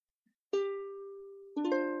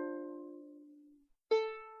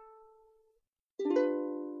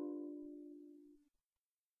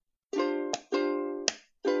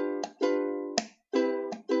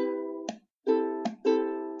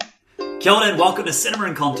Kia ora and welcome to Cinema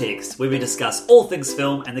in Context, where we discuss all things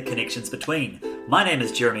film and the connections between. My name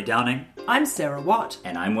is Jeremy Downing. I'm Sarah Watt.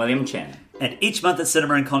 And I'm William Chen. And each month at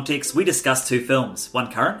Cinema in Context, we discuss two films,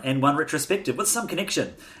 one current and one retrospective, with some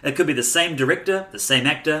connection. It could be the same director, the same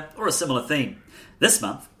actor, or a similar theme. This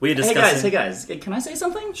month, we're discussing... Hey guys, can I say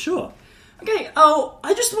something? Sure. Okay,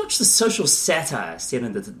 I just watched the social satire set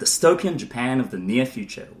in the dystopian Japan of the near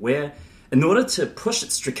future, where, in order to push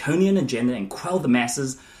its draconian agenda and quell the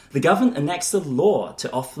masses, the government enacts a law to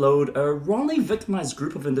offload a wrongly victimized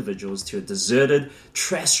group of individuals to a deserted,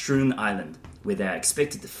 trash-strewn island, where they are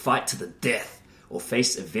expected to fight to the death or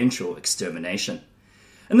face eventual extermination.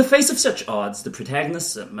 In the face of such odds, the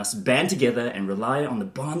protagonists must band together and rely on the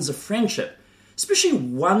bonds of friendship, especially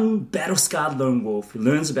one battle-scarred lone wolf who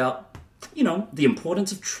learns about, the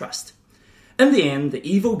importance of trust. In the end, the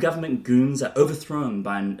evil government goons are overthrown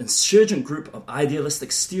by an insurgent group of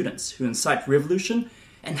idealistic students who incite revolution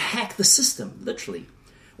and hack the system, literally,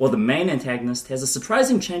 while the main antagonist has a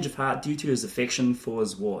surprising change of heart due to his affection for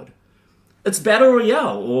his ward. It's Battle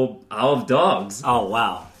Royale, or Isle of Dogs. Oh,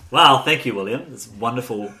 wow. Wow, thank you, William. That's a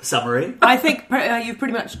wonderful summary. I think you've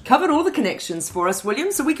pretty much covered all the connections for us,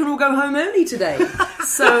 William, so we can all go home early today.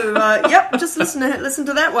 So, just listen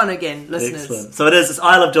to that one again, listeners. Excellent. So it's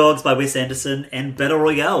Isle of Dogs by Wes Anderson and Battle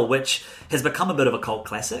Royale, which has become a bit of a cult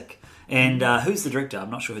classic. And who's the director? I'm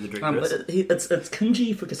not sure who the director is. It's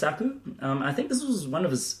Kunji Fukasaku. I think this was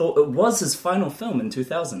it was his final film in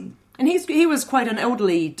 2000. And he was quite an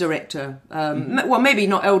elderly director. Well, maybe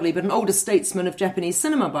not elderly, but an older statesman of Japanese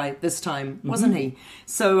cinema by this time, wasn't he?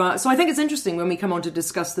 So I think it's interesting when we come on to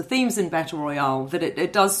discuss the themes in Battle Royale that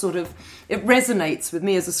it does it resonates with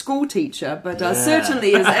me as a school teacher, but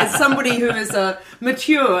certainly as somebody who is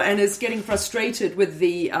mature and is getting frustrated with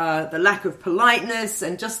the lack of politeness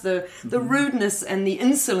and just the rudeness and the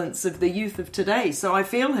insolence of the youth of today. So I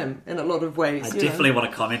feel him in a lot of ways. I definitely want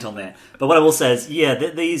to comment on that. But what I will say is,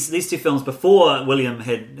 these two films, before William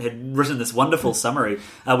had written this wonderful summary,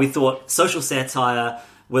 we thought social satire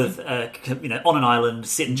with on an island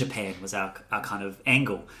set in Japan was our kind of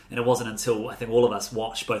angle, and it wasn't until I think all of us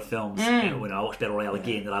watched both films when I watched Battle Royale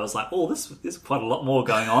again that I was like, there's quite a lot more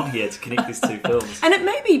going on here to connect these two films. And it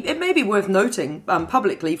may be worth noting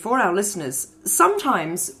publicly for our listeners,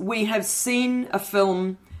 sometimes we have seen a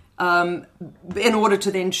film in order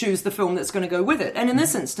to then choose the film that's going to go with it, and in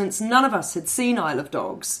this instance none of us had seen Isle of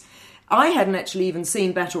Dogs. I hadn't actually even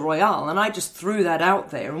seen Battle Royale, and I just threw that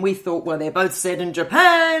out there, and we thought, well, they're both set in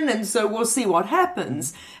Japan, and so we'll see what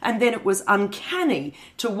happens. And then it was uncanny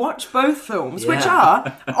to watch both films, which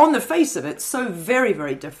are, on the face of it, so very,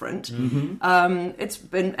 very different. It's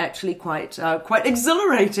been actually quite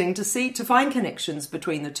exhilarating to find connections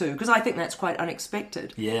between the two, because I think that's quite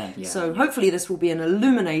unexpected. So hopefully this will be an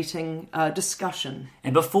illuminating discussion.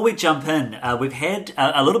 And before we jump in, we've had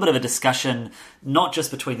a little bit of a discussion, not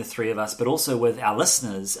just between the three of us, but also with our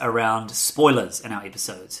listeners around spoilers in our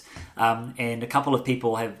episodes. And a couple of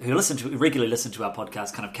people who regularly listen to our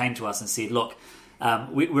podcast kind of came to us and said, look,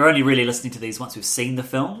 we're only really listening to these once we've seen the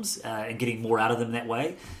films and getting more out of them that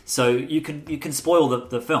way. So you can spoil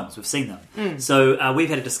the films. We've seen them. So we've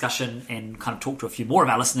had a discussion and kind of talked to a few more of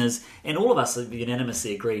our listeners, and all of us have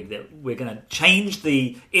unanimously agreed that we're going to change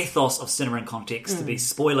the ethos of Cinema in Context to be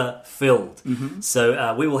spoiler-filled.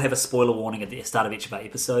 So we will have a spoiler warning at the start of each of our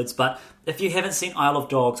episodes. But if you haven't seen Isle of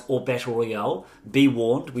Dogs or Battle Royale, be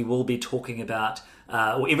warned, we will be talking about...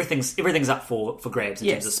 everything's up for grabs in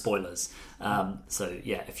terms of spoilers.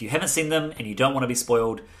 If you haven't seen them and you don't want to be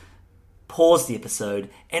spoiled, pause the episode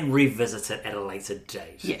and revisit it at a later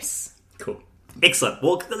date. Yes. Cool. Excellent.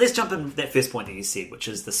 Well, let's jump in that first point that you said, which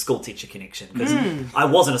is the school-teacher connection. Because I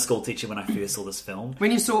wasn't a school-teacher when I first saw this film.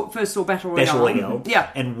 When you first saw Battle Royale. Battle Royale. Yeah.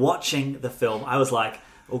 And watching the film, I was like,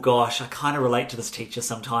 oh gosh, I kind of relate to this teacher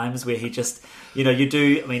sometimes, where he just,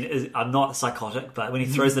 I'm not psychotic, but when he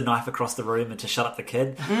throws the knife across the room and to shut up the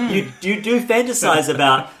kid, you do fantasize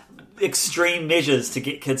about extreme measures to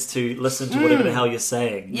get kids to listen to whatever the hell you're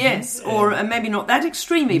saying. Yes, or maybe not that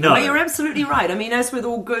extreme even, but you're absolutely right. I mean, as with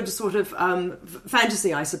all good sort of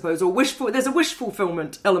fantasy, I suppose, or there's a wish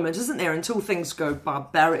fulfillment element, isn't there, until things go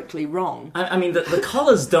barbarically wrong. I mean, the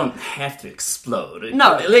collars don't have to explode.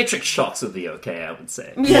 No. Electric shocks would be okay, I would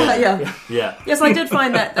say. Yeah. Yes, I did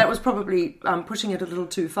find that was probably pushing it a little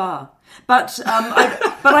too far. But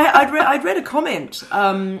I'd read a comment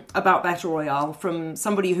about Battle Royale from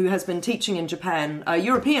somebody who has been teaching in Japan, a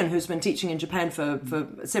European who's been teaching in Japan for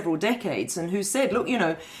several decades, and who said, look,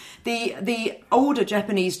 the older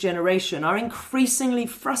Japanese generation are increasingly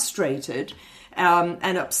frustrated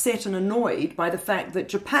and upset and annoyed by the fact that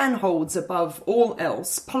Japan holds above all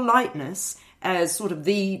else politeness as sort of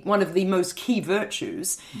one of the most key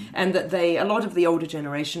virtues, and that a lot of the older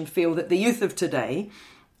generation feel that the youth of today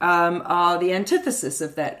are the antithesis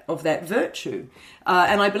of that virtue.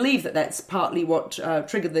 And I believe that that's partly what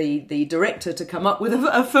triggered the director to come up with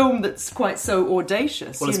a film that's quite so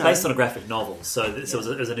audacious. Well, it's based on a graphic novel, so it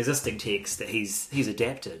was an existing text that he's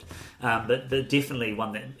adapted, but definitely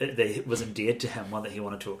one that was endeared to him, one that he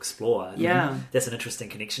wanted to explore. And that's an interesting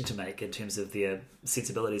connection to make in terms of their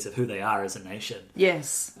sensibilities of who they are as a nation.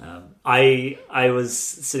 Yes. I was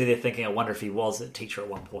sitting there thinking, I wonder if he was a teacher at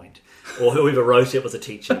one point, or whoever wrote it was a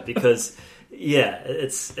teacher, because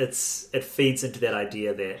it feeds into that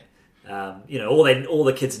idea that all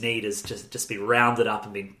the kids need is just be rounded up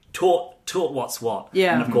and be taught what's what.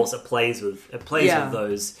 Yeah. And of course it plays with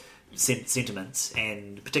those sentiments,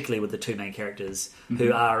 and particularly with the two main characters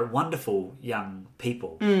who are wonderful young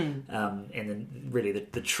people, and then really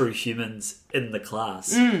the true humans in the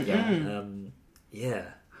class.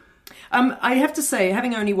 I have to say,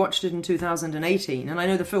 having only watched it in 2018, and I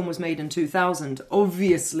know the film was made in 2000,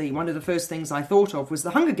 obviously one of the first things I thought of was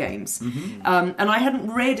The Hunger Games. And I hadn't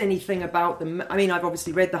read anything about them. I mean, I've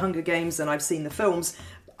obviously read The Hunger Games and I've seen the films.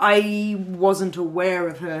 I wasn't aware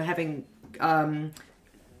of her having,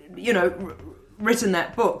 written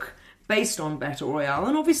that book based on Battle Royale,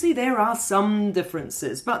 and obviously there are some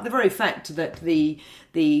differences, but the very fact that the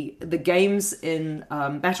games in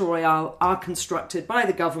Battle Royale are constructed by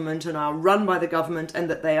the government and are run by the government, and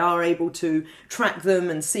that they are able to track them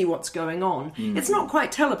and see what's going on. It's not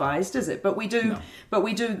quite televised, is it? But we do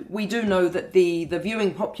know that the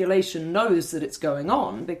viewing population knows that it's going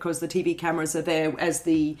on, because the TV cameras are there as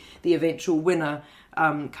the eventual winner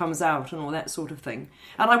comes out and all that sort of thing.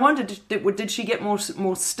 And I wondered, did she get more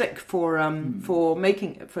stick for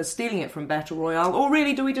stealing it from Battle Royale, or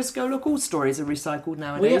really do we just go, look, all stories are recycled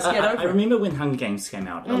nowadays? I remember when Hunger Games came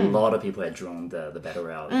out, a lot of people had drawn the Battle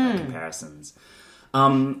Royale comparisons.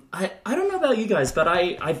 I don't know about you guys, but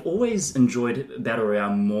I've always enjoyed Battle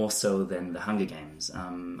Royale more so than the Hunger Games.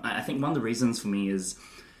 I think one of the reasons for me is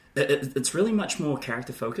it's really much more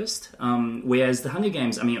character focused, whereas the Hunger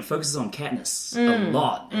Games, I mean, it focuses on Katniss a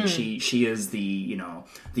lot, and she is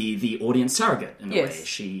the audience surrogate in a way.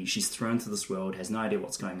 She's thrown to this world, has no idea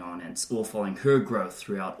what's going on, and it's all following her growth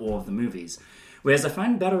throughout all of the movies. Whereas I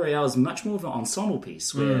find Battle Royale is much more of an ensemble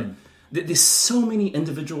piece where there's so many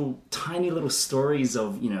individual tiny little stories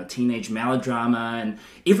of teenage melodrama, and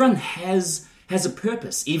everyone has a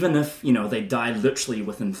purpose, even if they die literally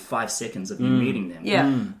within 5 seconds of you meeting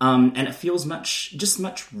them. And it feels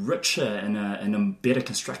much richer in a better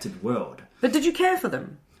constructed world. But did you care for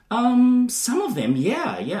them? Some of them,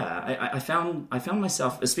 yeah. I found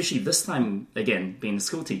myself, especially this time, again, being a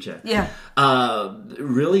school teacher,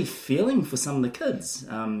 really feeling for some of the kids.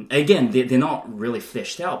 Again, they're not really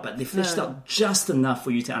fleshed out, but they're fleshed out just enough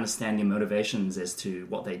for you to understand their motivations as to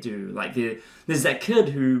what they do. Like, there's that kid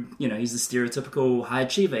who, he's a stereotypical high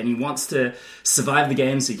achiever, and he wants to survive the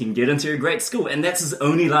game so he can get into a great school, and that's his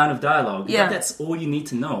only line of dialogue. Yeah. But that's all you need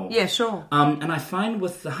to know. Yeah, sure. And I find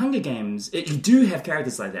with the Hunger Games, you do have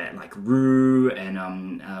characters like that, like Rue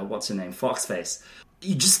and what's her name, Foxface.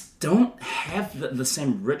 You just don't have the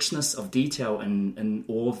same richness of detail in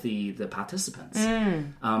all of the participants.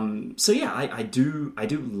 So yeah, I do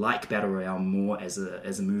like Battle Royale more as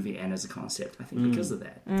a movie and as a concept, I think, because of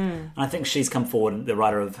that. And I think she's come forward, the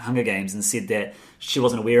writer of Hunger Games, and said that she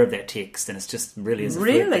wasn't aware of that text, and it's just really as a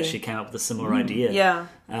fluke that she came up with a similar idea. Yeah.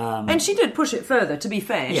 And she did push it further, to be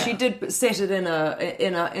fair. Yeah. She did set it in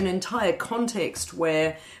an entire context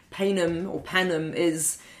where Panem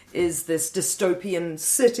is this dystopian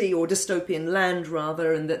city, or dystopian land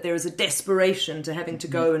rather, and that there is a desperation to having to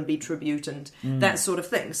go and be tribute and that sort of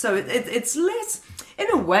thing. So it's less, in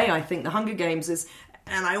a way, I think The Hunger Games is,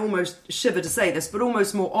 and I almost shiver to say this, but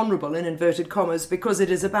almost more honourable in inverted commas, because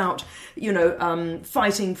it is about,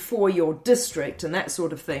 fighting for your district and that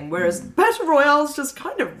sort of thing. Whereas Battle Royale's just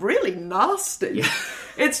kind of really nasty. Yeah.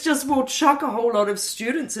 It's just, we'll chuck a whole lot of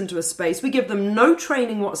students into a space. We give them no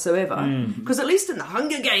training whatsoever. Because at least in the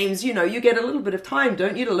Hunger Games, you get a little bit of time,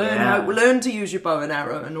 don't you, to learn to use your bow and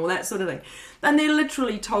arrow and all that sort of thing. And they're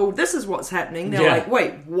literally told, this is what's happening. They're like,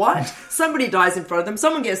 wait, what? Somebody dies in front of them,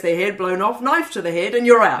 someone gets their head blown off, knife to the head, and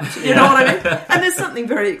you're out. You know what I mean? And there's something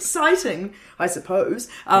very exciting, I suppose,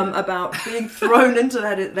 about being thrown into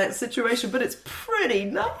that situation, but it's pretty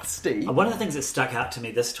nasty. One of the things that stuck out to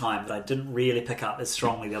me this time that I didn't really pick up as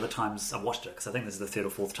strongly the other times I've watched it, because I think this is the third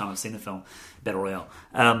or fourth time I've seen the film Battle Royale,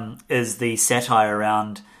 is the satire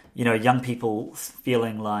around young people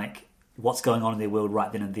feeling like what's going on in their world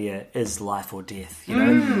right then and there is life or death, you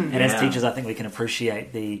know. And as teachers, I think we can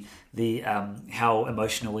appreciate the how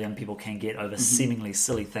emotional young people can get over seemingly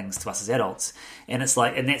silly things to us as adults. And it's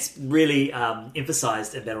like, and that's really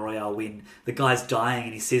emphasized in Battle Royale when the guy's dying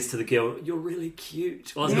and he says to the girl, "You're really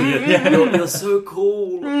cute," or you're so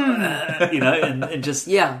cool, you know, and just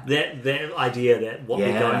that idea that what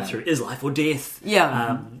we're going through is life or death.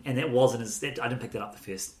 And that wasn't as I didn't pick that up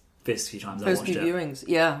the first few times I watched it. First few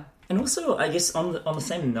viewings, And also, I guess on the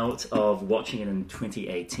same note of watching it in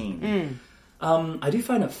 2018, I do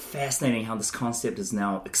find it fascinating how this concept is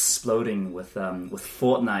now exploding with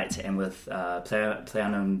Fortnite and with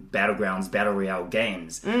PlayerUnknown Battlegrounds Battle Royale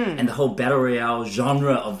games, and the whole Battle Royale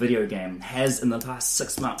genre of video game has in the last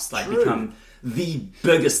 6 months become the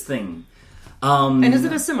biggest thing. and is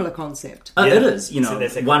it a similar concept? It is, you know,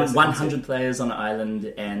 So 100 players on an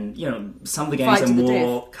island, and you know, some of the games Fight are to the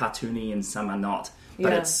more cartoony and some are not.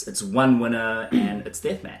 But it's one winner and it's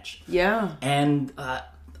deathmatch. Yeah. And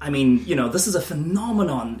I mean, you know, this is a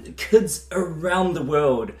phenomenon. Kids around the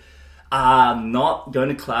world are not going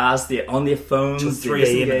to class. They're on their phones. Till 3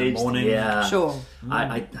 a.m. in the morning. Yeah. Sure.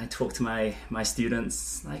 I talk to my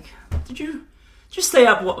students like, did you stay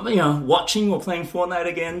up, watching or playing Fortnite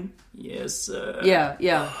again? Yes, sir. Yeah.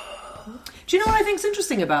 Do you know what I think is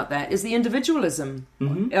interesting about that is the individualism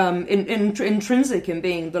intrinsic in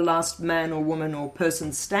being the last man or woman or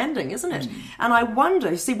person standing, isn't it? And I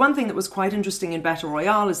wonder, see, one thing that was quite interesting in Battle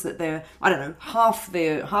Royale is that half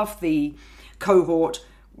the cohort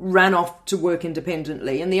ran off to work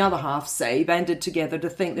independently, and the other half, say, banded together to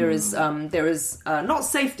think there is not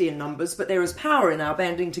safety in numbers, but there is power in our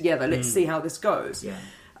banding together. Let's see how this goes. Yeah.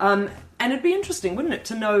 And it'd be interesting, wouldn't it,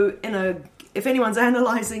 to know if anyone's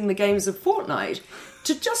analysing the games of Fortnite,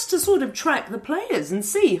 to sort of track the players and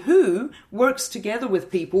see who works together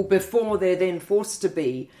with people before they're then forced to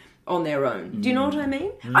be on their own. Do you know what I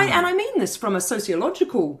mean? I mean this from a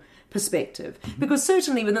sociological perspective, because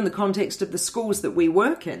certainly within the context of the schools that we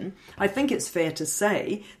work in, I think it's fair to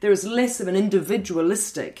say there is less of an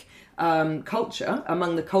individualistic culture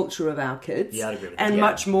among the culture of our kids, I'd agree with that. and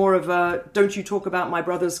much more of a "don't you talk about my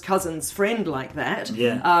brother's cousin's friend like that,"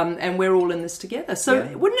 and we're all in this together. So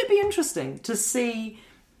wouldn't it be interesting to see,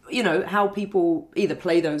 you know, how people either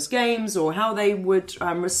play those games or how they would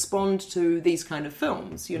respond to these kind of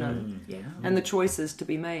films, you know, and the choices to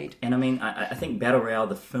be made. And I mean, I think Battle Royale,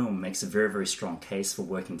 the film, makes a very, very strong case for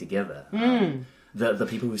working together. The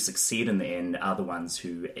people who succeed in the end are the ones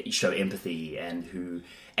who show empathy and who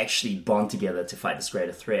actually bond together to fight this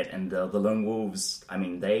greater threat. And the lone wolves, I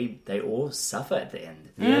mean, they all suffer at the end.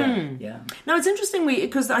 Yeah. Now, it's interesting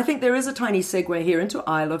because I think there is a tiny segue here into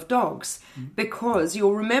Isle of Dogs, because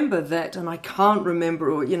you'll remember that, and I can't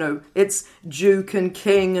remember, you know, it's Duke and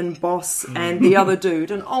King and Boss and the other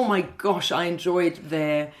dude, and oh my gosh, I enjoyed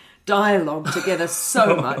their dialogue together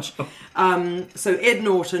so much. So Ed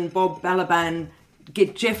Norton, Bob Balaban,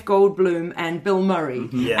 Jeff Goldblum and Bill Murray.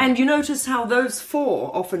 And you notice how those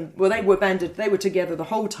four often, they were banded, they were together the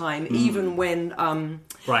whole time, even when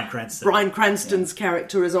Bryan Cranston's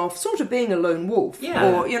character is off sort of being a lone wolf,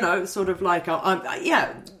 or, you know, sort of like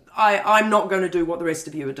I'm not going to do what the rest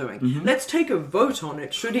of you are doing. Let's take a vote on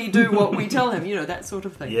it. Should he do what we tell him? You know, that sort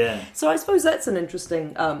of thing. So I suppose that's an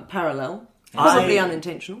interesting parallel, possibly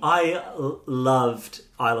unintentional. I loved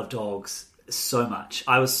Isle of Dogs so much.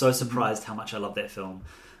 I was so surprised how much I loved that film.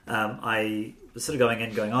 I was sort of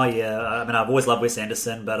going oh yeah, I mean, I've always loved Wes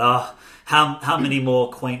Anderson, but how many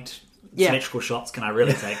more quaint symmetrical shots can I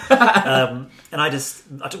really take? And I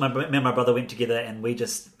took me and my brother went together, and we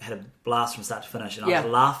just had a blast from start to finish, and I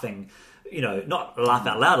was laughing, you know, not laugh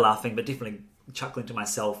out loud laughing, but definitely chuckling to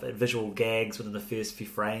myself at visual gags within the first few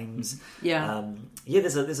frames.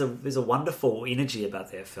 There's a wonderful energy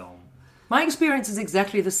about that film. My experience is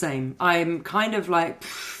exactly the same. I'm kind of like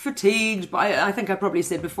fatigued, but I think I probably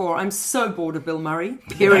said before, I'm so bored of Bill Murray,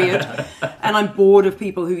 period. And I'm bored of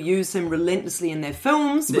people who use him relentlessly in their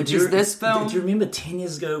films, which is this film. Did you remember 10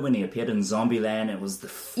 years ago when he appeared in Zombieland? It was the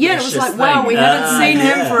it was like, wow, we haven't seen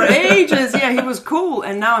him for ages. Yeah, he was cool.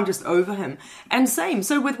 And now I'm just over him. And same.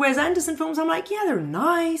 So with Wes Anderson films, I'm like, yeah, they're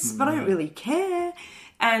nice, but I don't really care.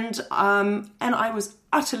 And I was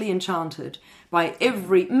utterly enchanted by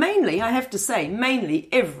every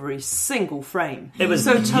single frame. It was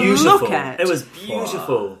so beautiful. To look at. It was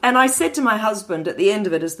beautiful. And I said to my husband at the end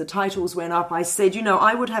of it, as the titles went up, I said, you know,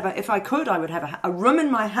 I would have a room in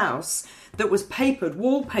my house that was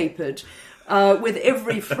wallpapered, with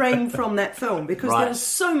every frame from that film, because there was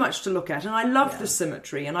so much to look at, and I loved the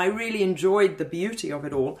symmetry, and I really enjoyed the beauty of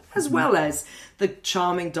it all, as well as the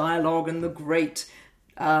charming dialogue and the great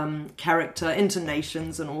character,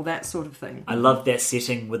 intonations, and all that sort of thing. I love that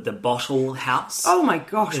setting with the bottle house. Oh my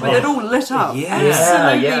gosh, when it all lit up. Yeah.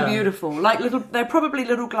 Absolutely beautiful. Like they're probably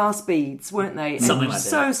little glass beads, weren't they? Something And like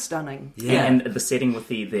so that. stunning. Yeah. And the setting with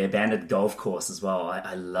the abandoned golf course as well.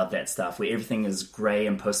 I love that stuff where everything is grey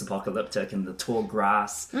and post-apocalyptic and the tall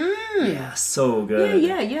grass. Yeah, so good.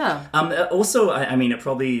 Yeah. Also, I mean, it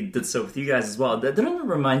probably did so with you guys as well. Didn't it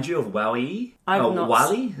remind you of WALL-E? I've not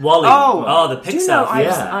WALL-E? Wally. Oh. The Do you know,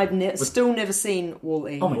 Pixar. I've still never seen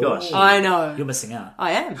Wall-E. Oh my gosh. I know. You're missing out.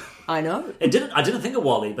 I am. I know. I didn't think of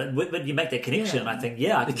Wally, but when you make that connection, I think,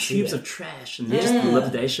 I The can see cubes that. of trash and just the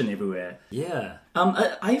dilapidation everywhere. Yeah.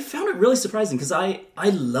 I found it really surprising because I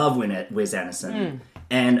love Wes Anderson.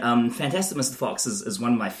 And Fantastic Mr. Fox is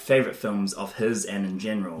one of my favourite films of his and in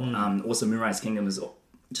general. Also, Moonrise Kingdom is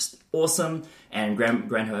just awesome, and Grand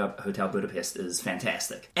Hotel Budapest is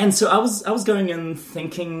fantastic. And so I was going in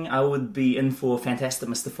thinking I would be in for Fantastic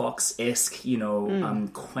Mr. Fox-esque,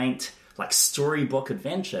 quaint, like storybook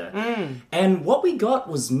adventure. And what we got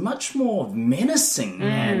was much more menacing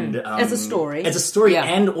and As a story. Yeah.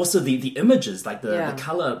 and also the images, like the Yeah.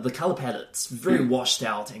 color palette's very washed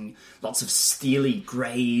out and lots of steely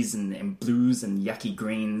greys and blues and yucky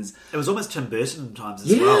greens. It was almost Tim Burton times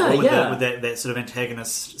as Yeah, well, yeah. with that sort of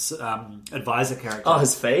antagonist advisor character. Oh,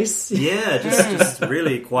 his face. Yeah, just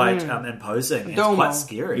really quite imposing. It's Domo. quite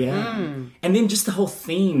scary. Yeah. And then just the whole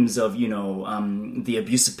themes of, the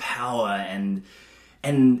abuse of power and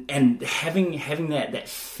having that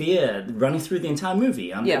fear running through the entire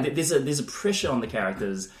movie. There's a pressure on the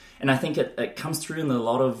characters, and I think it comes through in a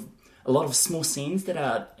lot of small scenes that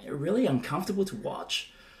are really uncomfortable to watch.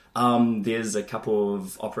 There's a couple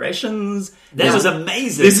of operations. That was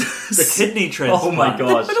amazing. The kidney transplant. Oh my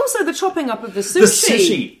gosh. But also the chopping up of the sushi. The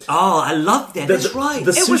sushi. Oh, I love that. That's right.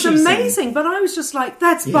 the It was sushi amazing, scene. but I was just like,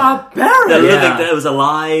 that's The barbaric. living Yeah. that it was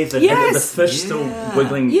alive. And Yes. The fish still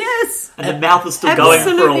wiggling. Yes. And the mouth was still going for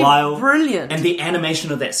a Absolutely while. brilliant. And the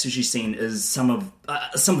animation of that sushi scene is some of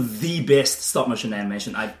the best stop motion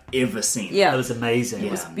animation I've ever seen. Yeah. It was amazing.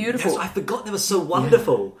 It was beautiful. I forgot that was so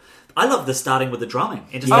wonderful. I love the starting with the drumming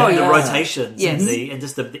and just Oh, the yeah. rotations Yes. and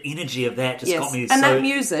just the energy of that just Yes, got me and so... that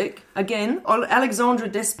music again, Alexandre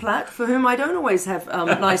Desplat, for whom I don't always have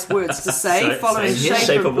nice words to say, So- following same here.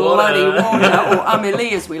 Shape of Bloody Water, or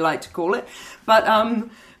Amélie as we like to call it. But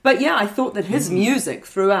yeah, I thought that his music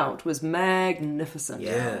throughout was magnificent.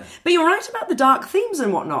 Yeah. But you're right about the dark themes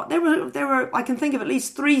and whatnot. There were I can think of at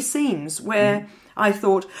least 3 scenes where I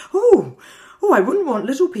thought, oh, I wouldn't want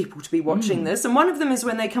little people to be watching this. And one of them is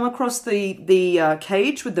when they come across the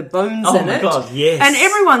cage with the bones Oh in my it. God, yes. And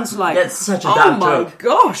everyone's like, That's such a oh dark my joke."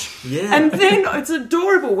 gosh. Yeah. And then it's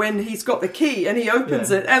adorable when he's got the key and he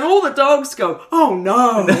opens it and all the dogs go, oh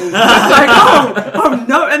no. It's like, oh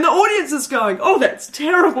no. And the audience is going, oh, that's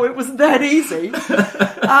terrible. It was that easy.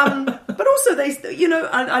 But also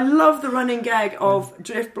I love the running gag of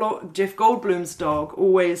Jeff Goldblum's dog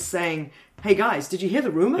always saying, hey guys, did you hear the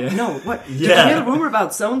rumor? No, what? Did you hear the rumor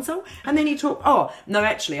about so and so? And then he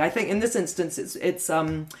I think in this instance it's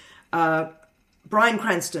Bryan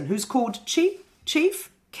Cranston, who's called Chief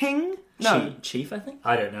King. No, Chief, I think.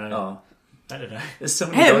 I don't know. Oh, I don't know. there's so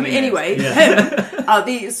many him dog names. anyway. Him,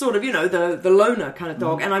 the sort of the loner kind of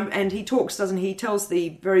dog, and he talks, doesn't he? He tells the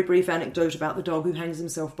very brief anecdote about the dog who hangs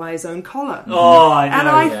himself by his own collar. Oh, I know. And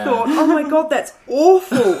I yeah. thought, oh my God, that's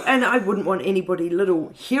awful. And I wouldn't want anybody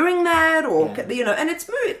little hearing that and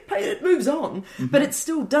it moves on, but it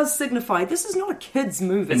still does signify this is not a kid's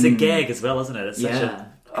movie. It's a gag as well, isn't it? It's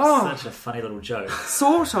such a funny little joke.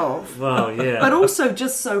 Sort of. Well, yeah. But also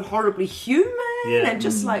just so horribly human and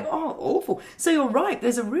just awful. So you're right,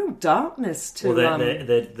 there's a real darkness to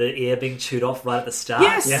the it. air being chewed off right at the start.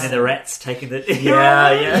 Yes. And then the rats taking the...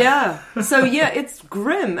 Yeah. So it's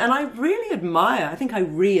grim, and I really admire, I think I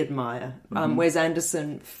re-admire Wes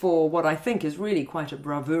Anderson for what I think is really quite a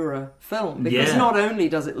bravura film, because not only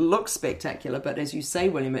does it look spectacular, but as you say,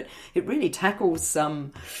 William, it really tackles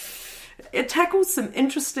some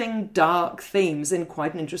interesting dark themes in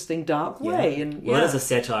quite an interesting dark way. And Well, it is a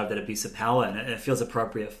satire of that abuse of power, and it feels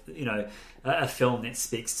appropriate, a film that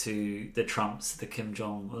speaks to the Trumps, the Kim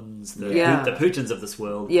Jong-uns, the Putins of this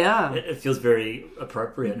world. Yeah. It feels very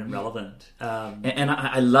appropriate and relevant. And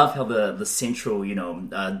I love how the central,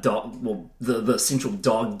 the central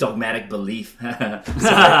dogmatic belief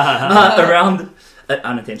around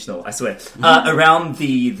unintentional, I swear, around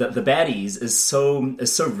the baddies is so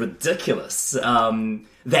ridiculous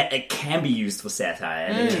that it can be used for satire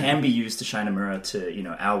and it can be used to shine a mirror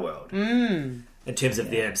to our world. In terms of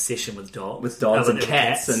their obsession with dogs. With dogs and with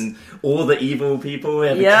cats and all the evil people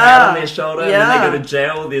have a Yeah. cat on their shoulder and Yeah. when they go to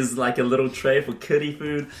jail there's like a little tray for kitty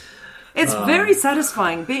food. It's very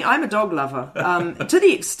satisfying. I'm a dog lover, to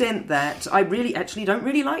the extent that I really actually don't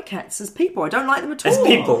really like cats as people. I don't like them at all. As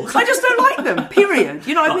people? I just don't like them, period.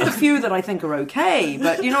 You know, I've met a few that I think are okay,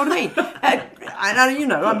 but you know what I mean?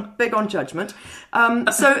 I'm big on judgment.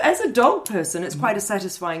 So as a dog person, it's quite a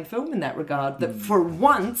satisfying film in that regard, that for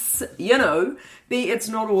once, it's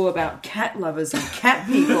not all about cat lovers and cat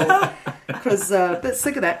people, because they're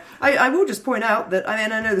sick of that. I will just point out that, I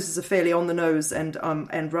know this is a fairly on-the-nose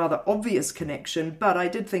and rather obvious connection, but I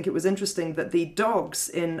did think it was interesting that the dogs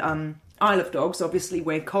in Isle of Dogs obviously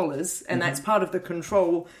wear collars, and that's part of the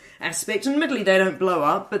control aspect. And admittedly, they don't blow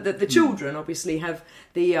up, but that the children obviously have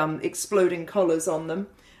the exploding collars on them,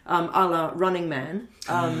 a la Running Man.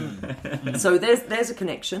 So there's a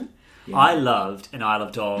connection. Yeah. I loved in Isle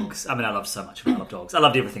of Dogs. I loved so much of Isle of Dogs. I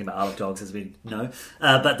loved everything about Isle of Dogs, as we know.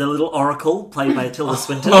 But the little Oracle, played by Tilda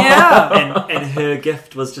Swinton, and her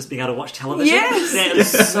gift was just being able to watch television. Yes, that was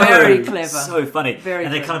so, very clever, so funny. Very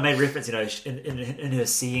and they clever. kind of made reference, in her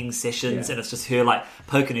seeing sessions, and it's just her like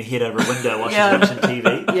poking her head over a window while she's watching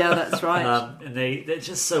TV. Yeah, that's right. And they're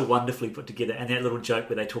just so wonderfully put together. And that little joke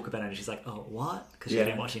where they talk about it, and she's like, "Oh, what?" Because she's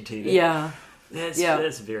been watching TV. Yeah,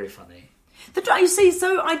 that's very funny. You see,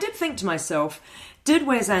 so I did think to myself, did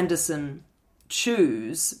Wes Anderson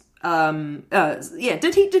choose?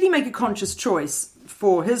 Did he make a conscious choice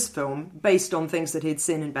for his film based on things that he'd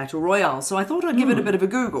seen in Battle Royale? So I thought I'd give it a bit of a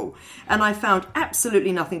Google, and I found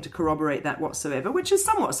absolutely nothing to corroborate that whatsoever, which is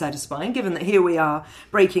somewhat satisfying, given that here we are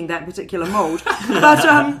breaking that particular mould.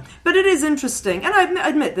 But it is interesting, and I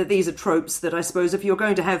admit that these are tropes that I suppose if you're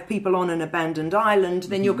going to have people on an abandoned island,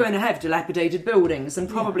 then you're going to have dilapidated buildings and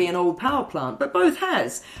probably an old power plant, but both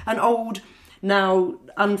has an old, now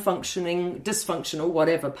unfunctioning, dysfunctional,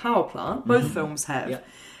 whatever power plant. Both films have. Yeah.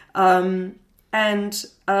 And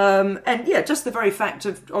just the very fact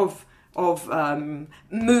of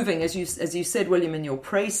moving, as you said, William, in your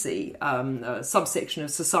précis, a subsection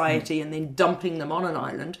of society, and then dumping them on an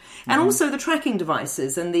island, and also the tracking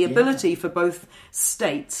devices and the ability for both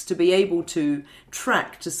states to be able to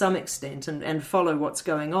track to some extent and follow what's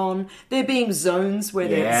going on. There being zones where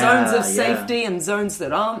there are zones of safety and zones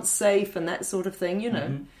that aren't safe and that sort of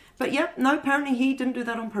thing, But apparently he didn't do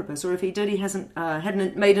that on purpose, or if he did, he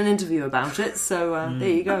hadn't made an interview about it. So there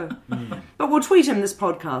you go. But we'll tweet him this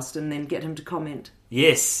podcast and then get him to comment.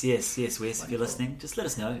 Yes, Wes, if you're listening, just let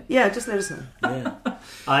us know. Yeah, just let us know. Yeah,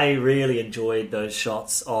 I really enjoyed those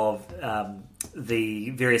shots of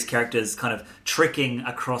the various characters kind of trekking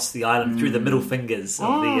across the island through the middle fingers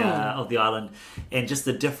of the island, and just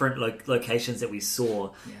the different locations that we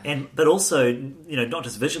saw, but also not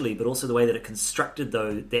just visually, but also the way that it constructed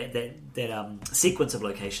that sequence of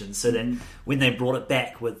locations, so that when they brought it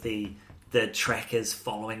back with the trackers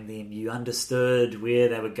following them, you understood where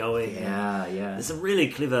they were going. Yeah. There's some really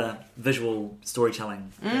clever visual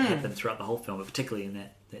storytelling that happened throughout the whole film, but particularly in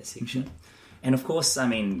that section. And of course,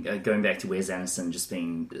 going back to Wes Anderson just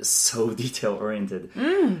being so detail-oriented,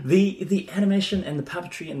 the animation and the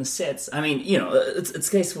puppetry and the sets, it's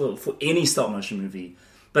the case for any stop-motion movie,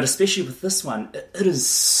 but especially with this one, it is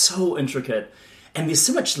so intricate. And there's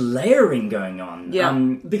so much layering going on. Yeah.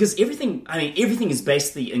 Because everything is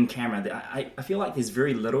basically in camera. I feel like there's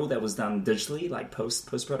very little that was done digitally, like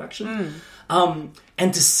post-production.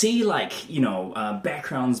 And to see,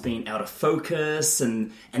 backgrounds being out of focus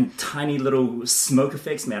and tiny little smoke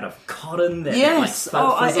effects made out of cotton. That,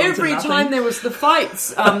 every time there was the fights,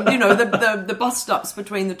 the bust-ups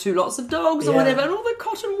between the two lots of dogs or whatever, and all the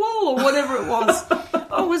cotton wool or whatever it was.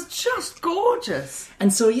 It was just gorgeous.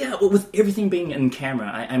 And so, with everything being in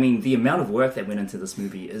camera, the amount of work that went into this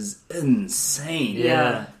movie is insane.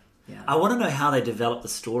 Yeah. I want to know how they developed the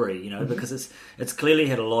story, because it's clearly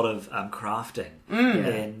had a lot of crafting,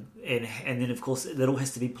 and then of course it all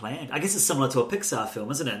has to be planned. I guess it's similar to a Pixar film,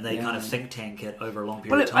 isn't it? And they kind of think tank it over a long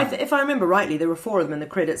period of time. If I remember rightly, there were 4 of them in the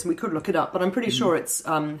credits, and we could look it up, but I'm pretty sure it's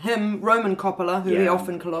him, Roman Coppola, who he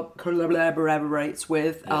often collaborates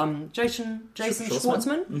with, Jason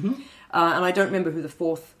Schwartzman, and I don't remember who the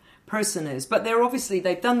 4th person is, but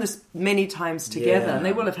they've done this many times together, and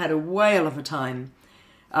they will have had a whale of a time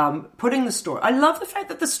putting the story. I love the fact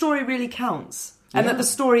that the story really counts, and that the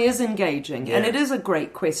story is engaging, and it is a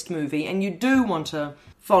great quest movie, and you do want to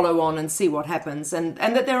follow on and see what happens, and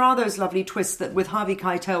that there are those lovely twists that with Harvey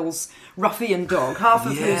Keitel's ruffian dog, half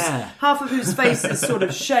of whose face is sort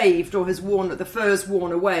of shaved or has the fur's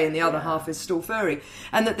worn away, and the other half is still furry,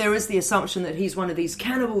 and that there is the assumption that he's one of these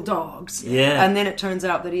cannibal dogs, and then it turns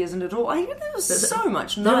out that he isn't at all. There was so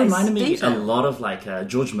much nice. That reminded me detail. a lot of like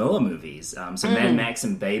George Miller movies, so Mad Max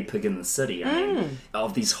and Babe Pig in the City. I mean,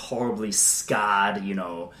 of these horribly scarred,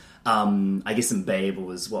 I guess in Babe it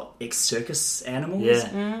was ex-circus animals,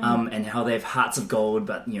 and how they have hearts of gold,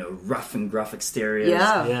 but rough and gruff exteriors.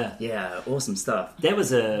 Yeah, awesome stuff. That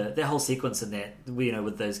was that whole sequence in that,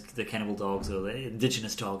 with the cannibal dogs, or the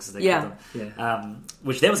indigenous dogs as they call them.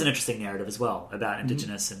 Which that was an interesting narrative as well, about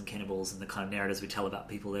indigenous and cannibals, and the kind of narratives we tell about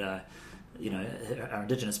people that are, are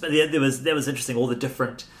indigenous. But that was interesting. All the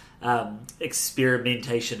different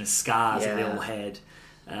experimentation of scars that they all had.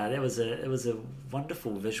 It was a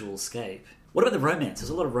wonderful visual scape. What about the romance? There's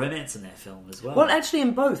a lot of romance in that film as well. Well, actually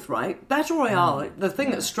in both, right? Battle Royale, the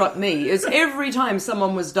thing that struck me is every time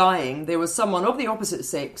someone was dying, there was someone of the opposite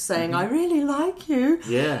sex saying, I really like you,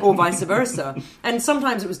 or vice versa. And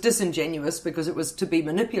sometimes it was disingenuous because it was to be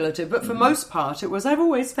manipulative, but for most part it was, I've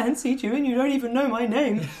always fancied you and you don't even know my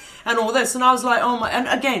name, and all this. And I was like, oh my... And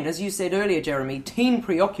again, as you said earlier, Jeremy, teen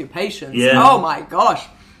preoccupations. Oh my gosh.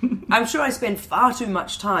 I'm sure I spend far too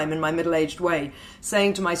much time in my middle-aged way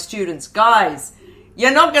saying to my students, guys, you're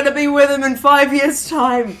not going to be with him in 5 years'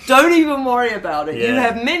 time. Don't even worry about it. You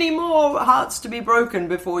have many more hearts to be broken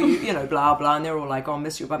before you, blah, blah. And they're all like, oh,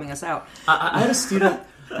 miss, you're bumming us out. I had a student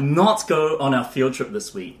not go on our field trip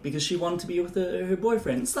this week because she wanted to be with her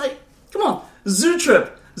boyfriend. It's like, come on, zoo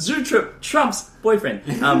trip, Trump's boyfriend.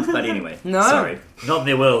 But anyway, sorry. Not in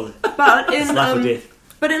their world. But in... It's life or death.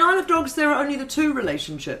 But in Isle of Dogs, there are only the two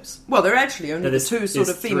relationships. Well, there are actually only the two sort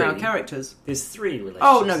of female characters. There's three relationships.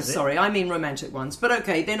 Oh, no, sorry. I mean romantic ones. But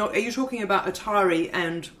okay, they're not... Are you talking about Atari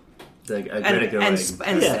and... And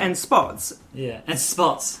Spots? Yeah, and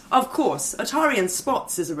Spots. Of course. Atari and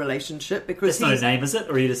Spots is a relationship because That's not a name, is it?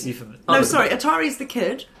 Or are you just... No, sorry. Atari's the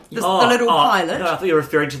kid. The little pilot. No, I thought you were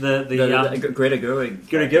referring to the Greta Gerwig.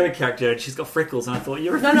 Greta Gerwig character, and she's got freckles, and I thought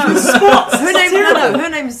you were referring to Spots. Her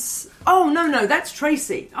name's... Oh, no, that's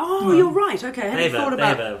Tracy. Oh, you're right. Okay, I hadn't thought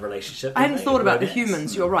about... They have a relationship. I hadn't thought about the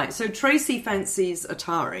humans, you're right. So Tracy fancies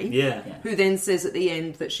Atari, who then says at the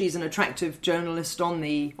end that she's an attractive journalist or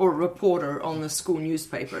a reporter on the school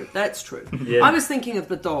newspaper. That's true. I was thinking of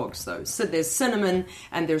the dogs, though. So there's Cinnamon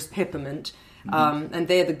and there's Peppermint, and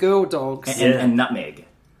they're the girl dogs. And Nutmeg.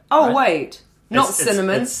 Oh, right? Wait. Not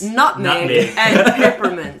cinnamon, nutmeg, and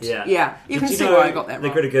peppermint. You can see where I got that wrong. The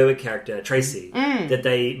Greta Gerwig character, Tracy, that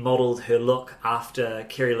they modelled her look after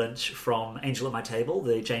Kerry Lynch from Angel at My Table,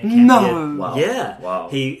 the Jane Campion. No. Wow. Yeah. Wow.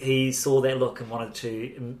 He saw that look and wanted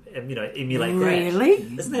to, emulate that. Really?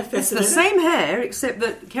 Isn't that fascinating? It's the same hair, except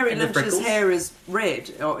that Kerry Lynch's hair is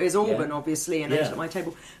red, or is auburn, obviously, in Angel at My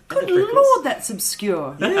Table. Good Lord, that's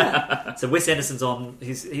obscure. Yeah. So Wes Anderson's on,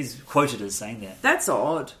 he's quoted as saying that. That's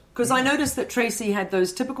odd. Because I noticed that Tracy had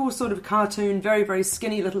those typical sort of cartoon, very, very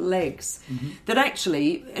skinny little legs. That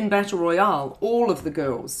actually, in Battle Royale, all of the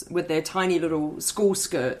girls with their tiny little school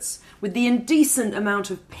skirts, with the indecent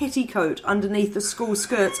amount of petticoat underneath the school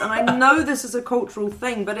skirts, and I know this is a cultural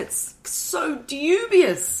thing, but it's so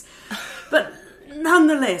dubious. But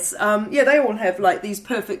nonetheless, they all have like these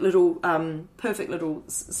perfect little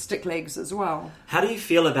stick legs as well. How do you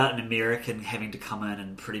feel about an American having to come in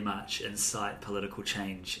and pretty much incite political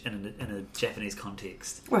change in a Japanese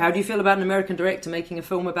context? Well, how do you feel about an American director making a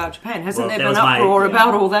film about Japan? Hasn't there been uproar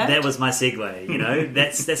about all that? That was my segue.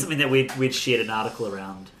 That's something that we'd shared an article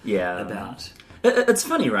around about. It's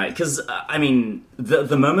funny, right? Because,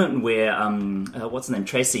 the moment where, what's her name,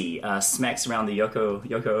 Tracy, smacks around the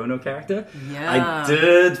Yoko Ono character, I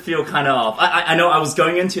did feel kind of off. I know I was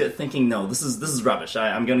going into it thinking, no, this is rubbish.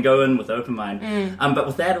 I'm going to go in with an open mind. But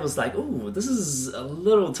with that, it was like, ooh, this is a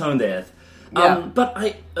little tone deaf. But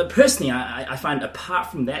I personally, I find apart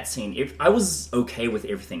from that scene, I was okay with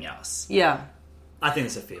everything else. Yeah. I think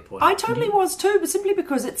it's a fair point. I totally was too, but simply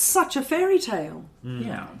because it's such a fairy tale.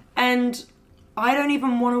 Yeah. And... I don't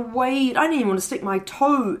even want to stick my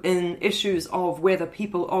toe in issues of whether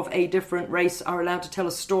people of a different race are allowed to tell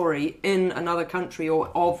a story in another country or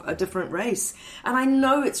of a different race. And I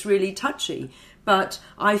know it's really touchy, but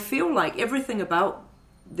I feel like everything about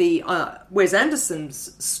the Wes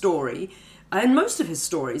Anderson's story, and most of his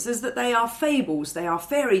stories, is that they are fables, they are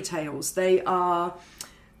fairy tales, they are...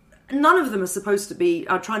 None of them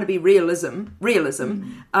are trying to be realism.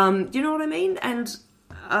 Do you know what I mean? And...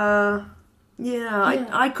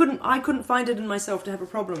 I couldn't find it in myself to have a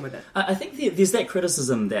problem with it. I think there's that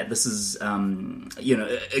criticism that this is,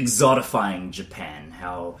 exotifying Japan.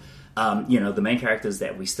 How, the main characters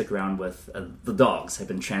that we stick around with, the dogs, have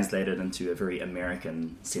been translated into a very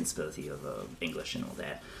American sensibility of English and all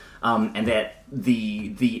that. And that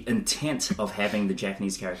the intent of having the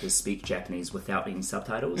Japanese characters speak Japanese without any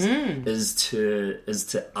subtitles is to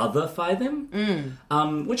otherify them,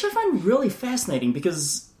 which I find really fascinating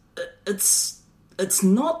because it's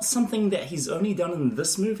not something that he's only done in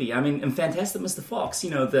this movie. I mean, in Fantastic Mr. Fox,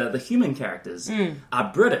 the human characters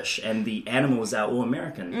are British and the animals are all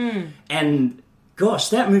American. And gosh,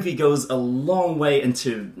 that movie goes a long way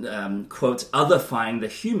into, quote, otherifying the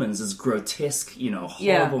humans as grotesque,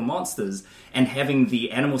 horrible monsters, and having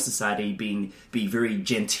the animal society be very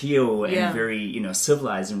genteel and very,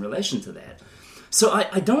 civilized in relation to that. So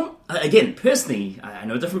I don't, again, personally, I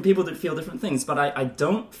know different people that feel different things, but I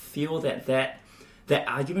don't feel that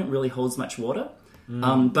argument really holds much water.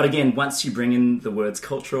 But again, once you bring in the words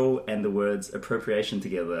cultural and the words appropriation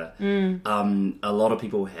together, a lot of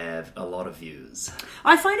people have a lot of views.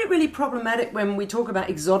 I find it really problematic when we talk about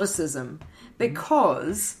exoticism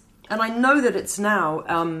because, and I know that it's now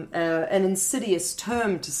an insidious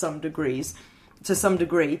term to some degree,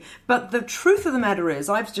 but the truth of the matter is,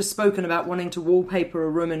 I've just spoken about wanting to wallpaper a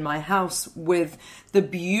room in my house with the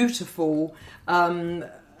beautiful, the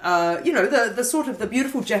sort of the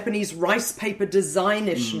beautiful Japanese rice paper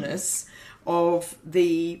designishness of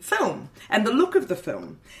the film and the look of the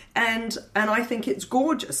film, and I think it's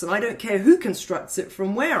gorgeous, and I don't care who constructs it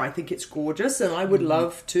from where. I think it's gorgeous, and I would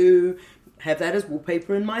love to have that as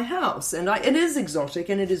wallpaper in my house, and it is exotic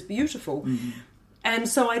and it is beautiful. And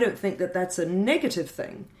so I don't think that that's a negative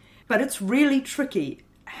thing. But it's really tricky.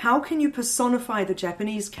 How can you personify the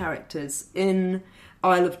Japanese characters in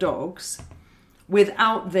Isle of Dogs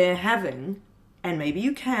without their having, and maybe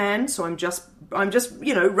you can, so I'm just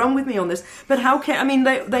run with me on this, but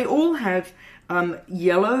they all have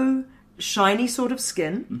yellow, shiny sort of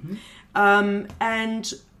skin,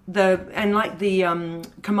 and like the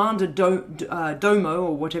Commander Domo,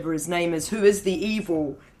 or whatever his name is, who is the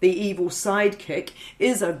evil sidekick,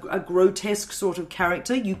 is a grotesque sort of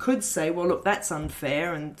character. You could say, well, look, that's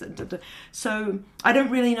unfair, and so I don't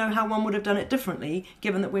really know how one would have done it differently,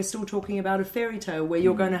 given that we're still talking about a fairy tale where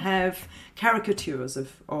you're going to have caricatures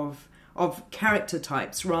of character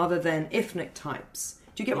types rather than ethnic types.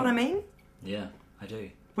 Do you get what I mean? Yeah, I do.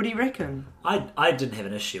 What do you reckon? I didn't have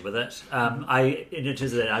an issue with it. In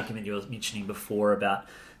terms of that argument you were mentioning before about,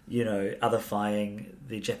 otherifying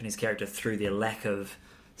the Japanese character through their lack of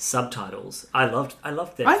subtitles, I loved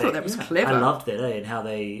that. I thought that was clever. I loved that, and how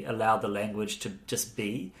they allowed the language to just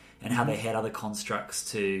be, and how they had other constructs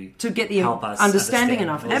to get the help us understanding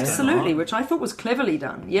enough. Absolutely, Absolutely, which I thought was cleverly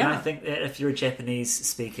done. Yeah, and I think that if you're a Japanese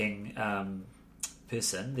speaking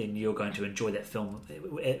person, then you're going to enjoy that film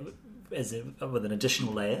with an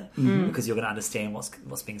additional layer, because you're going to understand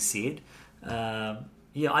what's being said. I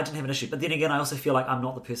didn't have an issue, but then again, I also feel like I'm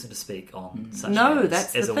not the person to speak on such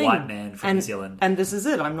matters as a white man from New Zealand. And this is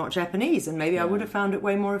it. I'm not Japanese, and maybe I would have found it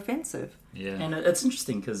way more offensive. Yeah, and it's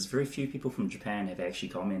interesting because very few people from Japan have actually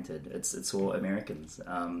commented. It's all Americans,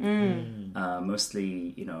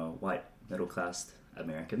 mostly white middle class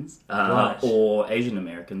Americans, or Asian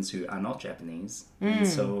Americans who are not Japanese, and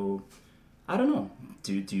so. I don't know.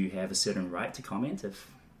 Do you have a certain right to comment?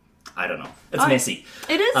 I don't know. It's messy.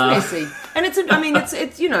 It is messy, and it's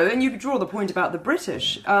and you draw the point about the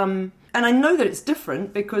British, and I know that it's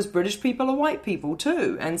different because British people are white people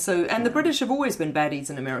too, and the British have always been baddies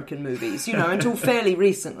in American movies. Until fairly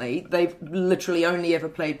recently, they've literally only ever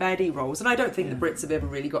played baddie roles, and I don't think the Brits have ever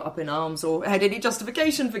really got up in arms or had any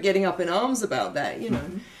justification for getting up in arms about that.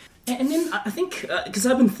 And then I think, because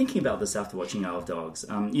I've been thinking about this after watching Isle of Dogs,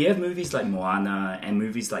 you have movies like Moana and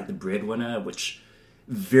movies like The Breadwinner, which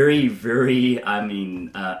very, very,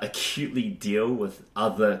 acutely deal with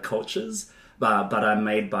other cultures, but are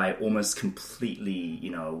made by almost completely,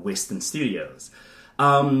 Western studios.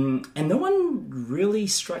 And no one really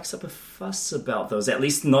strikes up a fuss about those, at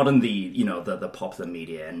least not in the, the popular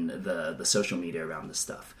media and the social media around this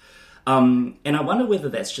stuff. And I wonder whether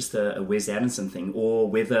that's just a Wes Anderson thing, or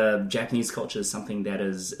whether Japanese culture is something that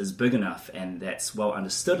is big enough and that's well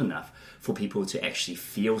understood enough for people to actually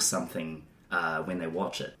feel something when they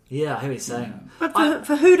watch it. Yeah, I hear what you're saying. But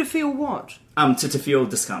for who to feel what? To feel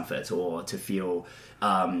discomfort, or to feel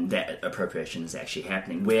that appropriation is actually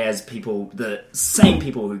happening. Whereas the same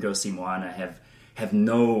people who go see Moana have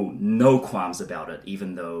no qualms about it,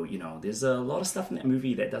 even though, there's a lot of stuff in that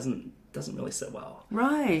movie that doesn't really sit well.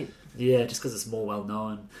 Right. Yeah, just because it's more well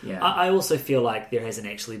known. Yeah. I also feel like there hasn't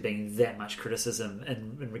actually been that much criticism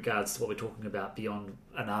in regards to what we're talking about beyond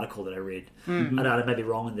an article that I read. Mm-hmm. I may be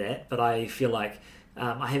wrong in that, but I feel like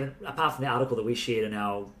I haven't, apart from the article that we shared in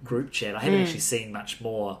our group chat, I haven't actually seen much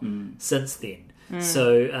more since then.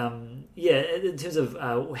 So in terms of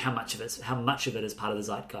how much of it is part of the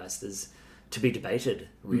zeitgeist is to be debated,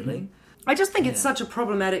 really. Mm-hmm. I just think it's such a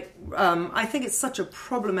problematic. I think it's such a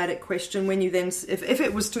problematic question when you then, if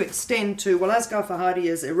it was to extend to, well, Asghar Farhadi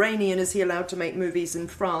is Iranian, is he allowed to make movies in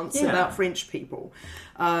France about French people,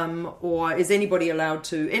 or is any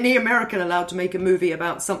American allowed to make a movie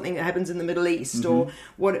about something that happens in the Middle East, or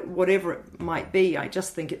whatever it might be? I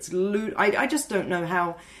just think it's I just don't know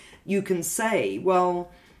how you can say,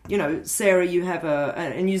 well, Sarah, you have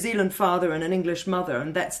a New Zealand father and an English mother,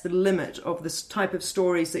 and that's the limit of this type of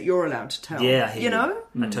stories that you're allowed to tell. Yeah, I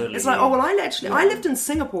totally. It's like, I lived in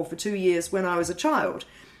Singapore for 2 years when I was a child.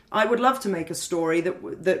 I would love to make a story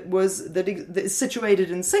that is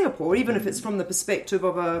situated in Singapore, even if it's from the perspective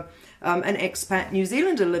of an expat New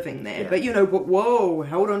Zealander living there. Yeah. But whoa,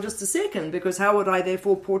 hold on just a second, because how would I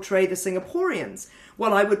therefore portray the Singaporeans?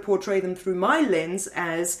 Well, I would portray them through my lens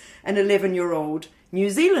as an 11-year-old New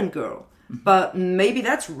Zealand girl. But maybe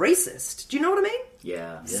that's racist. Do you know what I mean?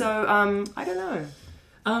 Yeah. So, I don't know.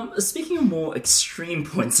 Speaking of more extreme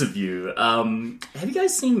points of view, have you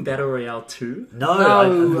guys seen Battle Royale 2? No, I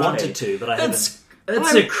wanted to, but I haven't.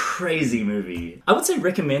 It's a crazy movie. I would say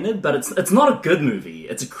recommended, but it's not a good movie.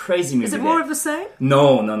 It's a crazy movie. Is it more of the same?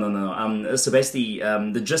 No. So basically,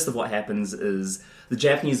 the gist of what happens is the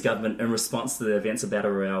Japanese government, in response to the events of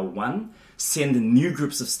Battle Royale 1, send new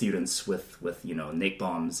groups of students with neck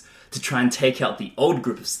bombs to try and take out the old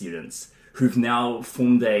group of students who've now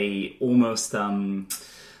formed a almost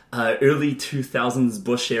early 2000s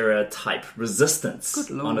Bush era type resistance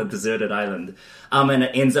on a deserted island. And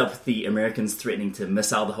it ends up with the Americans threatening to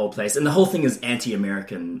missile the whole place. And the whole thing is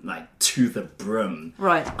anti-American, like, to the brim.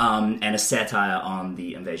 Right. And a satire on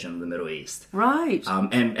the invasion of the Middle East. Right.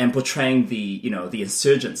 And portraying the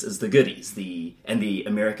insurgents as the goodies, and the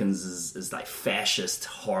Americans as like fascist,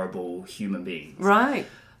 horrible human beings. Right.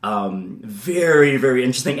 Very, very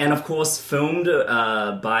interesting, and of course filmed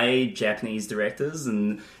by Japanese directors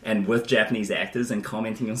and with Japanese actors, and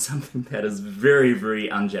commenting on something that is very, very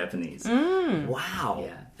un-Japanese. Wow.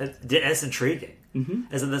 Yeah. That's intriguing.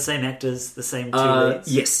 Mm-hmm. Is it the same actors, the same two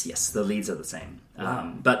leads? Yes, the leads are the same.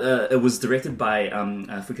 Wow. But it was directed by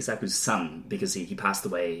Fukasaku's son, because he passed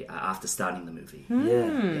away after starting the movie.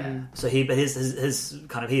 Yeah. So he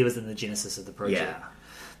was in the genesis of the project. Yeah.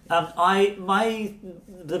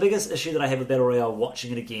 The biggest issue that I have with Battle Royale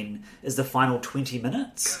watching it again is the final 20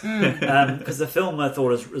 minutes. Because the film I thought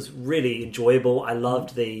was really enjoyable. I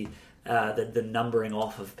loved the numbering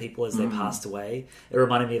off of people as they passed away. It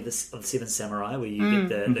reminded me of the Seven Samurai, where you get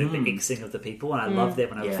the Xing of the people, and I loved that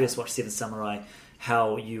when I first watched Seven Samurai,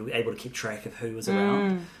 how you were able to keep track of who was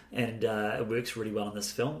around, and it works really well in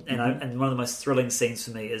this film. And and one of the most thrilling scenes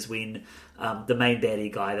for me is when the main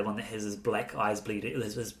baddie guy, the one that has his black eyes bleeding,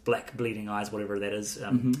 his black bleeding eyes, whatever that is,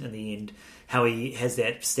 in the end, how he has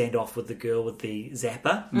that standoff with the girl with the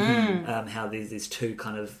zapper, how there's these two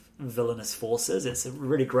kind of villainous forces. It's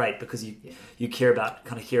really great because you hear about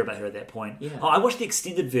her at that point. I watched the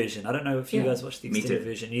extended version. I don't know if you guys watched the extended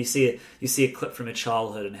version. You see a clip from her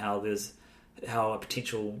childhood and how a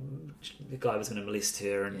potential guy was going to molest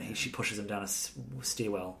her, and she pushes him down a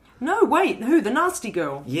stairwell. No, wait, who? The nasty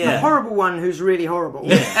girl? Yeah. The horrible one who's really horrible.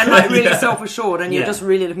 And like really self-assured, and you're just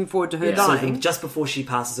really looking forward to her dying. So just before she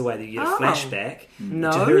passes away, you get a flashback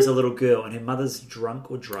No. to her as a little girl, and her mother's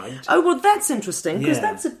drunk or drugged. Oh, well, that's interesting, because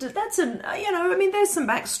Yeah. there's some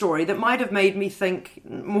backstory that might have made me think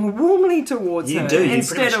more warmly towards her. You do. You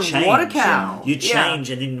Instead pretty of, much change. what a cow. You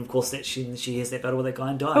change, and then, of course, that she has that battle with that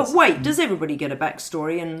guy and dies. But wait, does everybody get a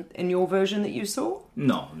backstory in your version that you saw?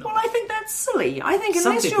 No. Well, I think that's silly. I think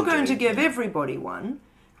Some unless you're people going do, to give everybody one,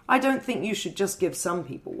 I don't think you should just give some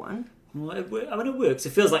people one. Well, it works.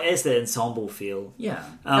 It feels like as the ensemble feel. Yeah.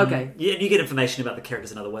 Okay. Yeah, and you get information about the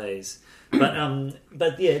characters in other ways. But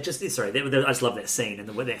yeah, I just love that scene and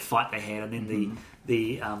that fight they had, and then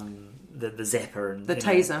the zapper and The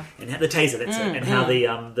taser. and the taser. That's it. And how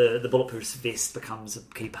the bulletproof vest becomes a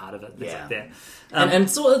key part of it. Things like that. And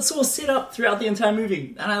so it's all set up throughout the entire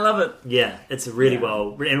movie, and I love it. Yeah, it's really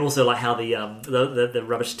well, and also like how the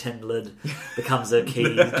rubbish tin lid becomes a key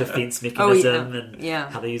defense mechanism, and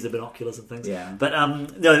how they use the binoculars and things. Yeah. But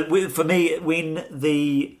no, for me, when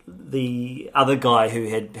the other guy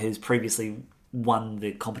who's previously won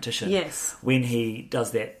the competition. Yes. When he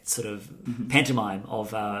does that sort of pantomime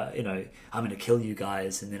of, I'm going to kill you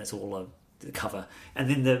guys, and then it's all the cover, and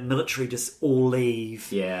then the military just all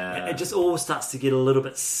leave. Yeah. It just all starts to get a little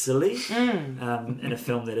bit silly in a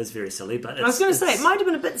film that is very silly. But I was going to say, it might have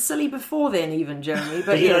been a bit silly before then even, Jeremy,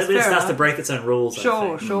 but yeah, yes, it fair starts enough. to break its own rules.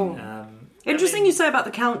 Sure, I think. sure. Interesting you say about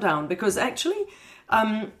the countdown, because actually,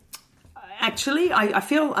 I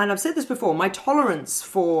feel, and I've said this before, my tolerance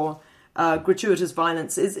for gratuitous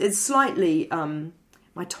violence is slightly...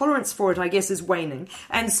 my tolerance for it, I guess, is waning.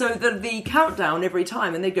 And so the countdown every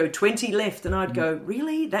time, and they'd go 20 left, and I'd go,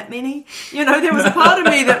 really? That many? There was a part of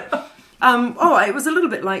me that... it was a little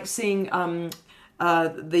bit like seeing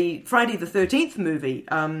the Friday the 13th movie.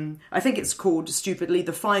 I think it's called, stupidly,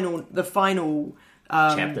 the final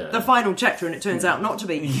chapter. The final chapter, and it turns out not to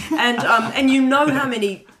be. And how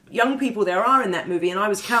many young people there are in that movie, and I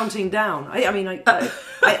was counting down.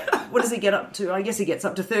 What does he get up to? I guess he gets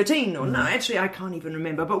up to 13, or no, actually I can't even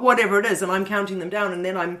remember, but whatever it is, and I'm counting them down, and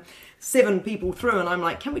then I'm 7 people through, and I'm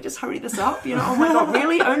like, can we just hurry this up? Oh my God,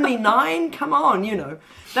 really? Only 9? Come on,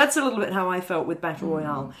 That's a little bit how I felt with Battle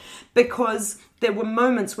Royale, because there were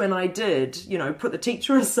moments when I did, put the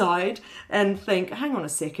teacher aside and think, hang on a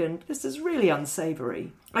second, this is really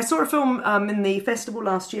unsavoury. I saw a film in the festival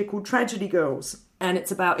last year called Tragedy Girls, and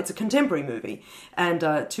it's a contemporary movie,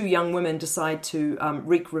 and 2 young women decide to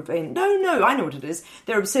wreak revenge. No, I know what it is.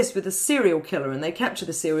 They're obsessed with a serial killer, and they capture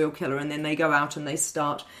the serial killer, and then they go out and they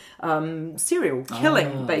start serial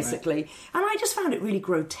killing, basically. Right. And I just found it really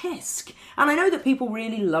grotesque. And I know that people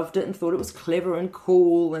really loved it and thought it was clever and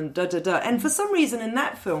cool and da-da-da. And for some reason in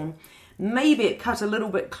that film, maybe it cut a little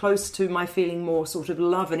bit close to my feeling more sort of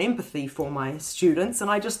love and empathy for my students.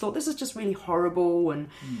 And I just thought, this is just really horrible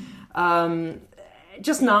and...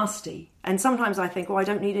 just nasty. And sometimes I think, I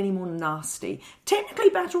don't need any more nasty. Technically,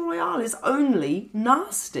 Battle Royale is only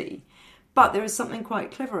nasty, but there is something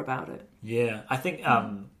quite clever about it. Yeah, I think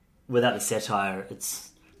without the satire,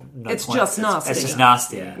 it's just nasty. It's just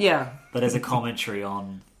nasty. Yeah. But as a commentary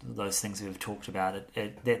on those things we've talked about,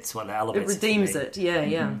 that's what elevates it. It redeems it. Yeah,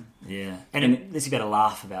 yeah. Yeah, and it lets you be able to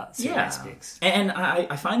laugh about certain aspects. And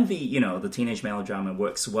I find the teenage melodrama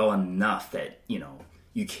works well enough that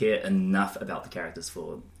you care enough about the characters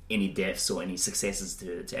for any deaths or any successes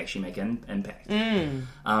to actually make an impact.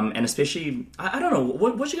 And especially, I don't know,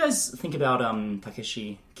 what do you guys think about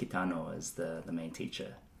Takeshi Kitano as the main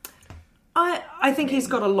teacher? I think he's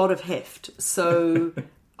got a lot of heft, so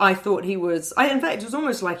I thought he was... in fact, it was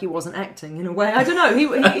almost like he wasn't acting in a way. I don't know, he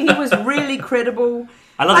was really credible.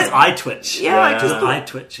 I love his eye twitch. Yeah, I just thought, eye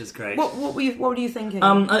twitch is great. What were you thinking?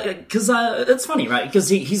 Because it's funny, right? Because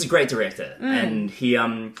he's a great director, and he.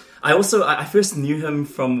 I first knew him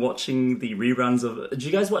from watching the reruns of. Did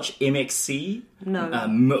you guys watch MXC? No.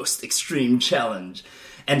 Most Extreme Challenge.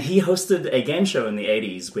 And he hosted a game show in the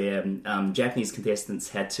 80s where Japanese contestants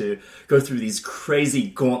had to go through these crazy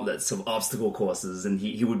gauntlets of obstacle courses, and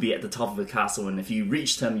he would be at the top of a castle, and if you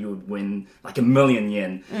reached him, you would win like 1,000,000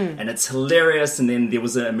 yen. And it's hilarious. And then there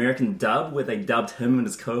was an American dub where they dubbed him and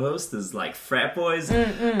his co-host as like frat boys.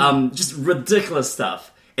 Just ridiculous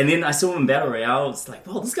stuff. And then I saw him in Battle Royale. It's like,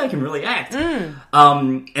 well, this guy can really act. And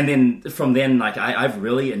then from then, like, I've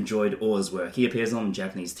really enjoyed all his work. He appears on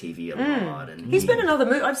Japanese TV a lot. And he's been in other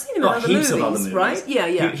movies. I've seen him in other movies, right? Yeah,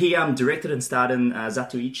 yeah. He directed and starred in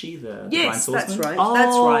Zatoichi, the Blind Swordsman. That's right.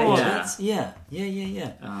 Oh, That's right.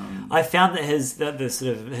 Yeah. I found that his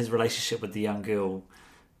relationship with the young girl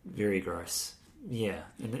very gross. Yeah,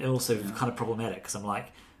 and also kind of problematic, because I'm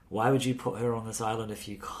like, why would you put her on this island if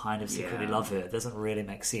you kind of secretly love her? It doesn't really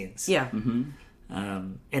make sense. Yeah.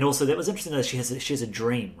 And also, that was interesting that she has a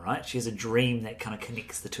dream, right? She has a dream that kind of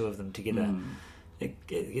connects the two of them together. It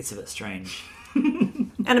gets a bit strange.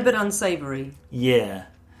 And a bit unsavoury. Yeah.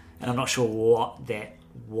 And I'm not sure what they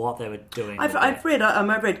were doing. I've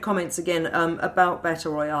read comments again about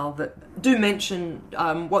Battle Royale that do mention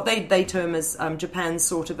what they term as Japan's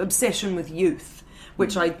sort of obsession with youth,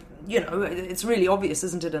 which it's really obvious,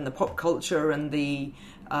 isn't it, in the pop culture and the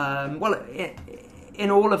in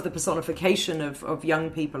all of the personification of young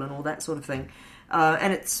people and all that sort of thing.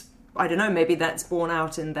 And it's, I don't know, maybe that's borne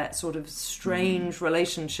out in that sort of strange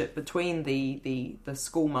relationship between the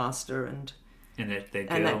schoolmaster and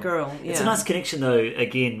that girl. Yeah. It's a nice connection, though,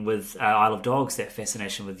 again, with Isle of Dogs, that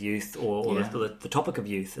fascination with youth, or the topic of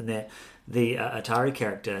youth, and that the Atari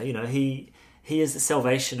character, he is the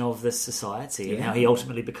salvation of this society, and how he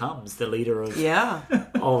ultimately becomes the leader of the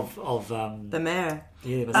mayor.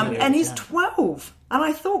 Yeah, and he's 12, and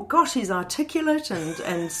I thought, gosh, he's articulate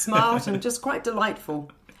and smart and just quite delightful.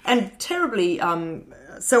 and terribly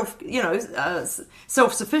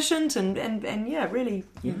self-sufficient and yeah, really.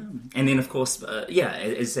 Yeah. And then, of course, as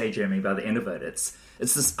you say, Jeremy, by the end of it, it's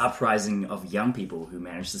this uprising of young people who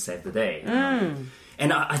manage to save the day.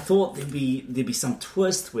 And I thought there'd be some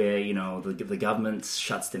twist where, the government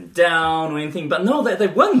shuts them down or anything, but no, they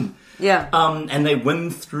win. Yeah. And they win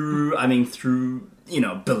through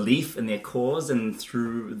belief in their cause and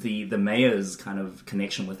through the mayor's kind of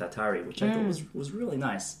connection with Atari, which I thought was really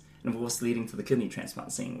nice. And of course, leading to the kidney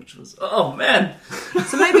transplant scene, which was, oh man!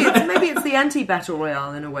 So maybe it's the anti-battle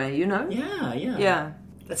royale in a way, Yeah.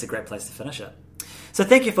 That's a great place to finish it. So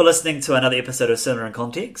thank you for listening to another episode of Cinema in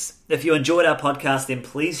Context. If you enjoyed our podcast, then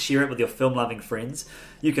please share it with your film-loving friends.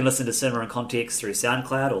 You can listen to Cinema in Context through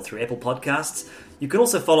SoundCloud or through Apple Podcasts. You can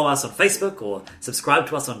also follow us on Facebook or subscribe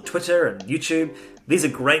to us on Twitter and YouTube. These are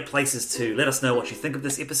great places to let us know what you think of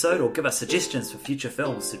this episode or give us suggestions for future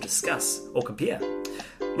films to discuss or compare.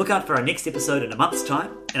 Look out for our next episode in a month's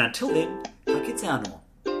time, and until then, ka kite anō.